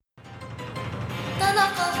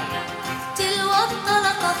طلقة تلو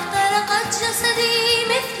الطلقة اخترقت جسدي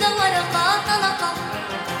مثل ورقة طلقة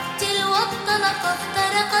تلو الطلقة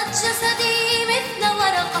اخترقت جسدي مثل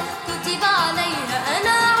ورقة كتب عليها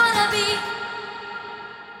أنا عربي.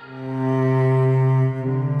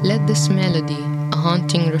 Let this melody, a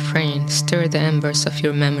haunting refrain, stir the embers of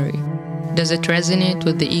your memory. Does it resonate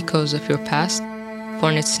with the echoes of your past? For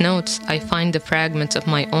in its notes, I find the fragments of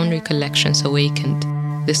my own recollections awakened.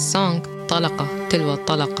 This song, Talaqa, Tilwa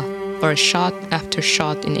Talaqa, or Shot After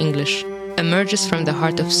Shot in English, emerges from the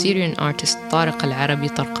heart of Syrian artist Tariq al-Arabi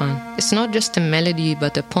Tarkan. It's not just a melody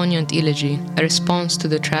but a poignant elegy, a response to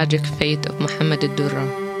the tragic fate of Muhammad al-Durra,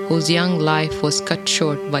 whose young life was cut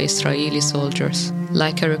short by Israeli soldiers.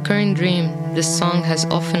 Like a recurring dream, this song has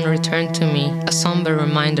often returned to me, a somber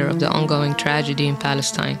reminder of the ongoing tragedy in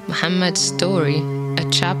Palestine. Muhammad's story, a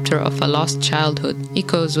chapter of a lost childhood,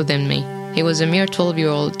 echoes within me. He was a mere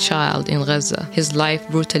 12-year-old child in Gaza, his life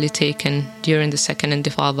brutally taken during the Second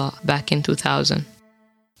Intifada back in 2000.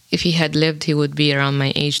 If he had lived, he would be around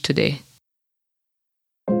my age today.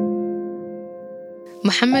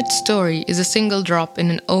 Muhammad's story is a single drop in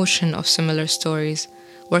an ocean of similar stories,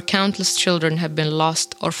 where countless children have been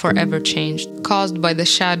lost or forever changed, caused by the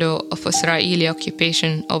shadow of Israeli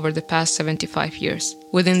occupation over the past 75 years.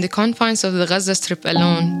 Within the confines of the Gaza Strip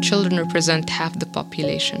alone, children represent half the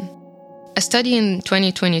population. A study in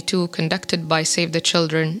 2022 conducted by Save the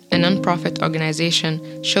Children, a non-profit organization,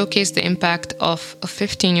 showcased the impact of a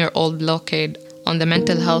 15-year-old blockade on the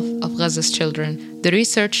mental health of Gaza's children. The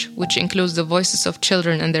research, which includes the voices of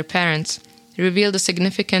children and their parents, revealed a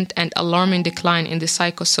significant and alarming decline in the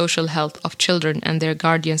psychosocial health of children and their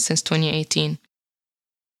guardians since 2018.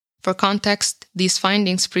 For context, these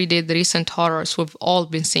findings predate the recent horrors we've all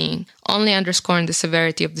been seeing, only underscoring the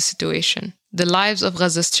severity of the situation. The lives of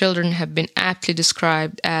Gaza's children have been aptly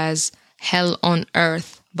described as hell on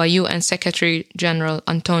earth by UN Secretary General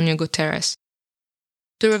Antonio Guterres.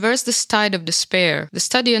 To reverse this tide of despair, the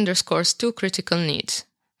study underscores two critical needs.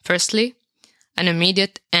 Firstly, an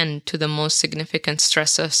immediate end to the most significant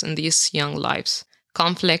stressors in these young lives: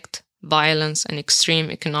 conflict, violence, and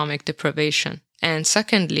extreme economic deprivation. And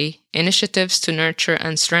secondly, initiatives to nurture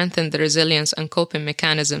and strengthen the resilience and coping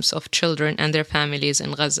mechanisms of children and their families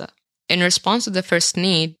in Gaza. In response to the first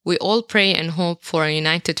need, we all pray and hope for a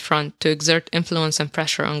united front to exert influence and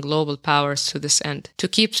pressure on global powers to this end, to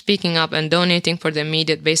keep speaking up and donating for the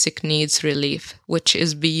immediate basic needs relief, which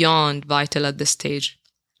is beyond vital at this stage.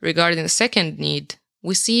 Regarding the second need,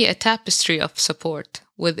 we see a tapestry of support,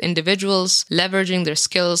 with individuals leveraging their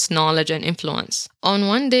skills, knowledge, and influence. On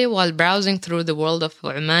one day, while browsing through the World of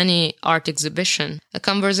Omani art exhibition, a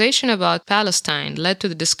conversation about Palestine led to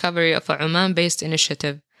the discovery of a Oman-based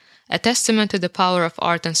initiative, a testament to the power of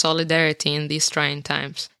art and solidarity in these trying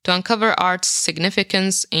times. To uncover art's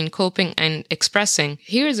significance in coping and expressing,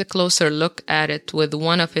 here is a closer look at it with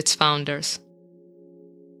one of its founders.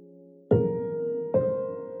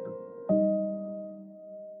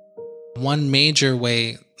 One major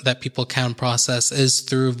way that people can process is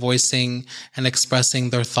through voicing and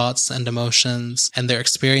expressing their thoughts and emotions and their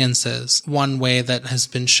experiences. One way that has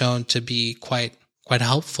been shown to be quite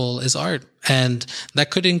helpful is art. And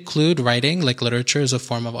that could include writing, like literature is a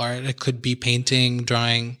form of art. It could be painting,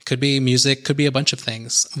 drawing, could be music, could be a bunch of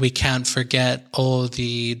things. We can't forget all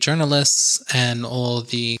the journalists and all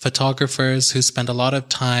the photographers who spend a lot of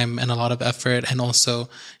time and a lot of effort and also,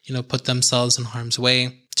 put themselves in harm's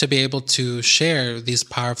way to be able to share these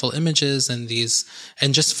powerful images and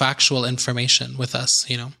just factual information with us,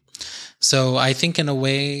 So I think in a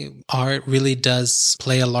way, art really does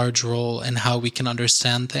play a large role in how we can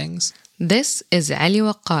understand things. This is Ali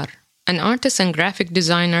Waqqar, an artist and graphic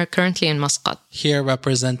designer currently in Muscat. Here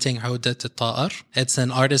representing Audat al-Ta'ar. It's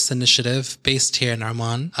an artist initiative based here in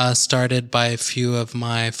Oman, started by a few of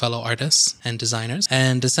my fellow artists and designers.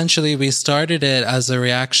 And essentially we started it as a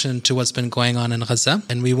reaction to what's been going on in Gaza.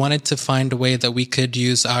 And we wanted to find a way that we could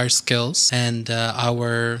use our skills and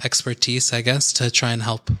our expertise, I guess, to try and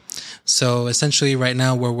help. So essentially right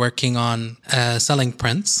now we're working on selling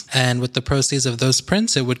prints. And with the proceeds of those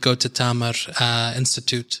prints, it would go to Tamar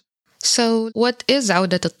Institute. So what is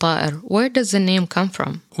Audat al-Ta'ar? Where does the name come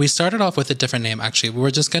from? We started off with a different name, actually. We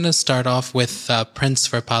were just going to start off with Prints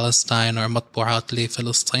for Palestine or Matbu'at li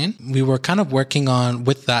Filistin. We were kind of working on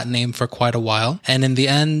with that name for quite a while. And in the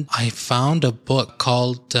end, I found a book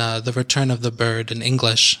called The Return of the Bird in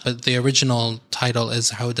English. But the original title is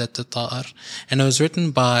Awdat al-Ta'ar. And it was written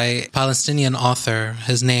by a Palestinian author.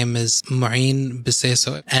 His name is Mouin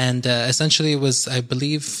Bissesso. And essentially it was, I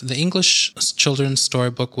believe, the English children's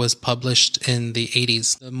storybook was published in the 80s.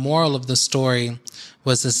 The moral of the story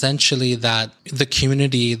was essentially that the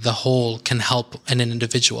community, the whole, can help an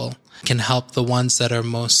individual, can help the ones that are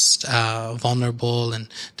most vulnerable and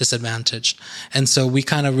disadvantaged. And so we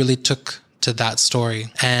kind of really took to that story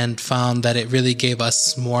and found that it really gave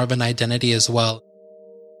us more of an identity as well.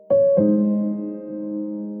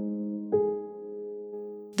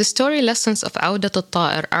 The story lessons of Awdat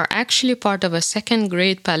al-Ta'ar are actually part of a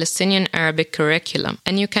second-grade Palestinian Arabic curriculum,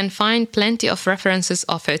 and you can find plenty of references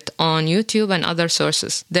of it on YouTube and other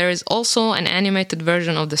sources. There is also an animated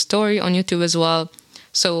version of the story on YouTube as well.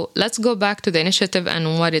 So let's go back to the initiative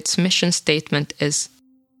and what its mission statement is.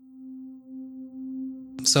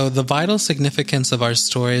 So the vital significance of our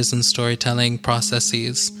stories and storytelling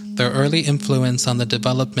processes, their early influence on the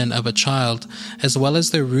development of a child, as well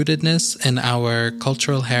as their rootedness in our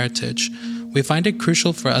cultural heritage, we find it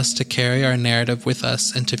crucial for us to carry our narrative with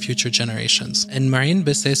us into future generations. In Mouin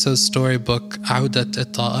Bissesso's storybook, Awdat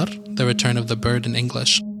al-Ta'ar, The Return of the Bird in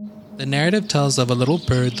English, the narrative tells of a little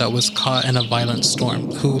bird that was caught in a violent storm,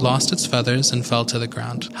 who lost its feathers and fell to the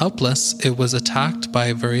ground. Helpless, it was attacked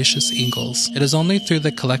by voracious eagles. It is only through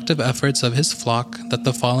the collective efforts of his flock that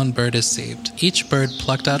the fallen bird is saved. Each bird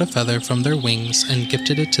plucked out a feather from their wings and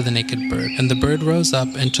gifted it to the naked bird, and the bird rose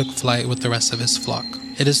up and took flight with the rest of his flock.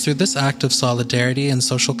 It is through this act of solidarity and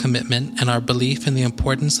social commitment and our belief in the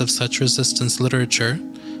importance of such resistance literature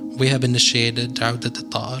we have initiated Awdat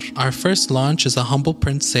al-Ta'ar. Our first launch is a humble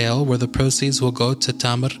print sale where the proceeds will go to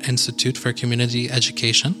Tamar Institute for Community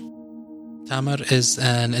Education. Tamar is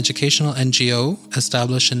an educational NGO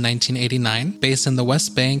established in 1989 based in the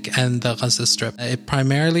West Bank and the Gaza Strip. It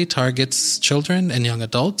primarily targets children and young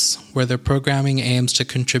adults, where their programming aims to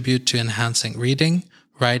contribute to enhancing reading,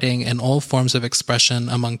 writing, and all forms of expression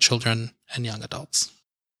among children and young adults.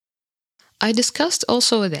 I discussed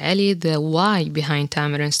also with Ali the why behind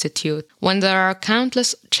Tamar Institute. When there are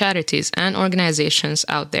countless charities and organizations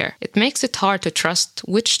out there, it makes it hard to trust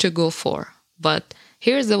which to go for. But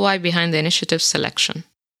here's the why behind the initiative selection.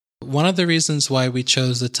 One of the reasons why we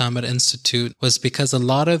chose the Tamar Institute was because a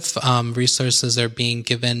lot of resources are being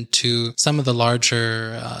given to some of the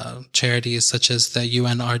larger charities, such as the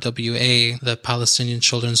UNRWA, the Palestinian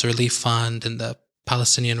Children's Relief Fund, and the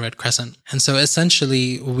Palestinian Red Crescent. And so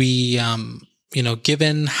essentially we,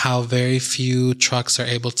 given how very few trucks are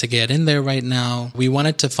able to get in there right now, we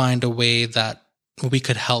wanted to find a way that we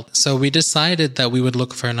could help. So we decided that we would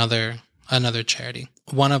look for another charity.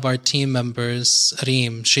 One of our team members,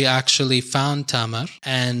 Reem, she actually found Tamar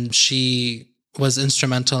and she was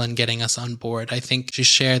instrumental in getting us on board. I think she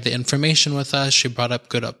shared the information with us. She brought up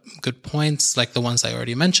good points like the ones I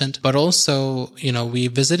already mentioned. But also, we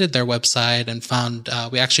visited their website and found,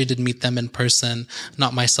 we actually did meet them in person,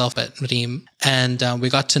 not myself, but Reem. And we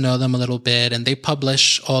got to know them a little bit, and they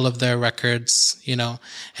publish all of their records,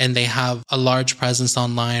 and they have a large presence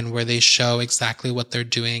online where they show exactly what they're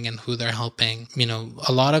doing and who they're helping.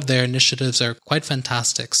 A lot of their initiatives are quite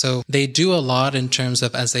fantastic. So they do a lot in terms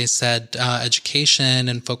of, as I said, education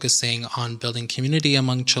and focusing on building community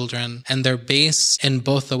among children. And they're based in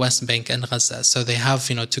both the West Bank and Gaza. So they have,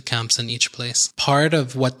 2 camps in each place. Part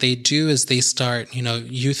of what they do is they start,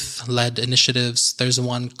 youth-led initiatives. There's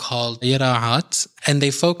one called Yira'at, and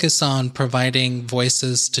they focus on providing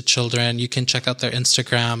voices to children. You can check out their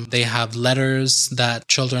Instagram. They have letters that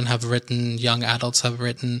children have written, young adults have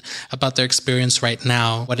written about their experience right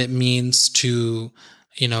now, what it means to,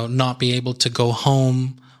 not be able to go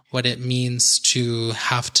home, what it means to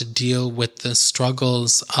have to deal with the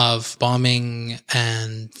struggles of bombing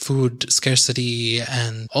and food scarcity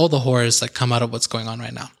and all the horrors that come out of what's going on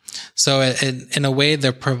right now. So in a way,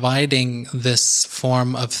 they're providing this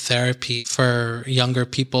form of therapy for younger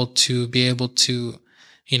people to be able to,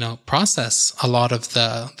 process a lot of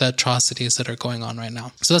the atrocities that are going on right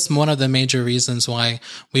now. So that's one of the major reasons why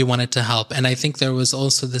we wanted to help. And I think there was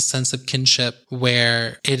also this sense of kinship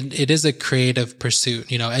where it is a creative pursuit.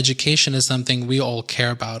 Education is something we all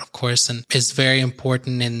care about, of course, and is very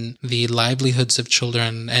important in the livelihoods of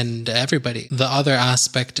children and everybody. The other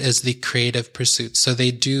aspect is the creative pursuit. So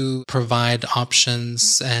they do provide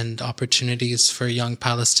options and opportunities for young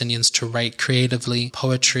Palestinians to write creatively,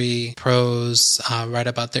 poetry, prose, write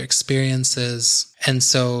about their experiences. And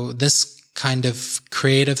so this kind of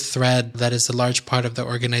creative thread that is a large part of the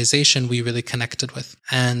organization we really connected with,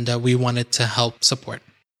 and we wanted to help support.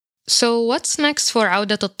 So what's next for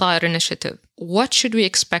Awdat al-Ta'ar initiative? What should we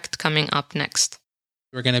expect coming up next?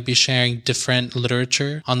 We're going to be sharing different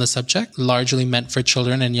literature on the subject, largely meant for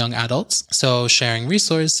children and young adults. So sharing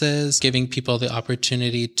resources, giving people the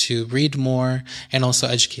opportunity to read more and also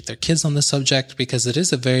educate their kids on the subject, because it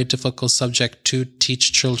is a very difficult subject to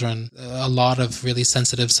teach children. A lot of really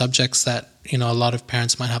sensitive subjects that, a lot of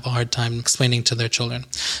parents might have a hard time explaining to their children.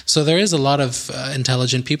 So there is a lot of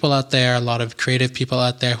intelligent people out there, a lot of creative people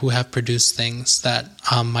out there who have produced things that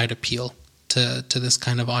might appeal to this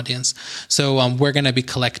kind of audience. So we're going to be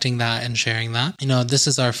collecting that and sharing that. This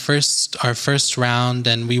is our first round,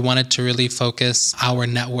 and we wanted to really focus our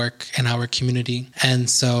network and our community. And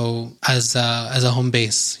so as a home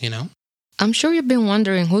base, I'm sure you've been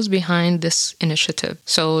wondering who's behind this initiative.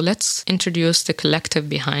 So let's introduce the collective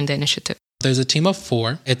behind the initiative. There's a team of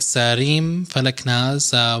 4. It's Reem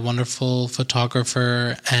Falaknaz, a wonderful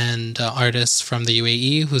photographer and artist from the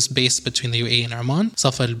UAE who's based between the UAE and Oman.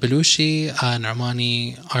 Safa al-Balushi, an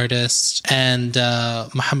Omani artist. And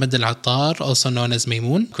Mohammed al-Attar, also known as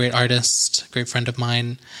Maymoon, great artist, great friend of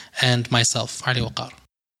mine. And myself, Ali Waqar.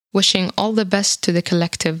 Wishing all the best to the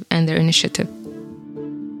collective and their initiative.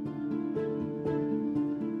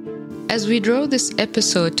 As we draw this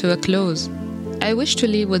episode to a close, I wish to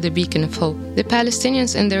leave with a beacon of hope. The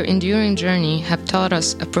Palestinians in their enduring journey have taught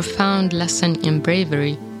us a profound lesson in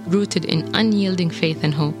bravery, rooted in unyielding faith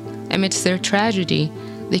and hope. Amidst their tragedy,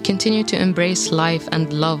 they continue to embrace life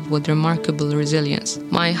and love with remarkable resilience.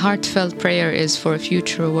 My heartfelt prayer is for a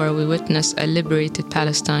future where we witness a liberated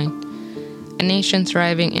Palestine, a nation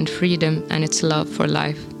thriving in freedom and its love for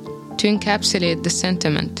life. To encapsulate the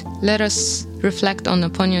sentiment, let us reflect on the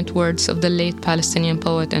poignant words of the late Palestinian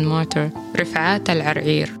poet and martyr, Rif'at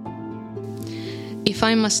al-Ar'ir. If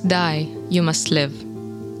I must die, you must live,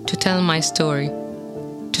 to tell my story,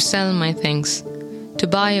 to sell my things, to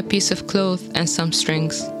buy a piece of cloth and some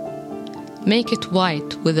strings. Make it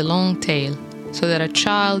white with a long tail, so that a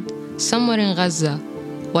child somewhere in Gaza,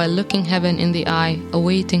 while looking heaven in the eye,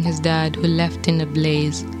 awaiting his dad who left in a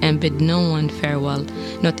blaze and bid no one farewell,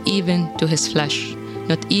 not even to his flesh,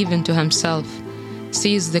 not even to himself,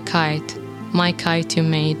 sees the kite, my kite you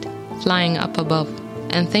made, flying up above,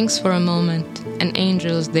 and thinks for a moment an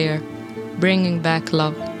angel's there, bringing back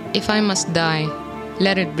love. If I must die,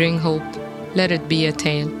 let it bring hope, let it be a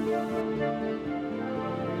tale.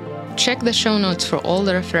 Check the show notes for all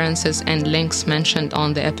the references and links mentioned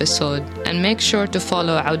on the episode, and make sure to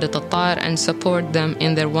follow Audat Attar and support them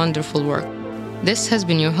in their wonderful work. This has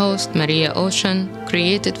been your host, Maria Ocean,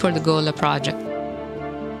 created for the Gola Project.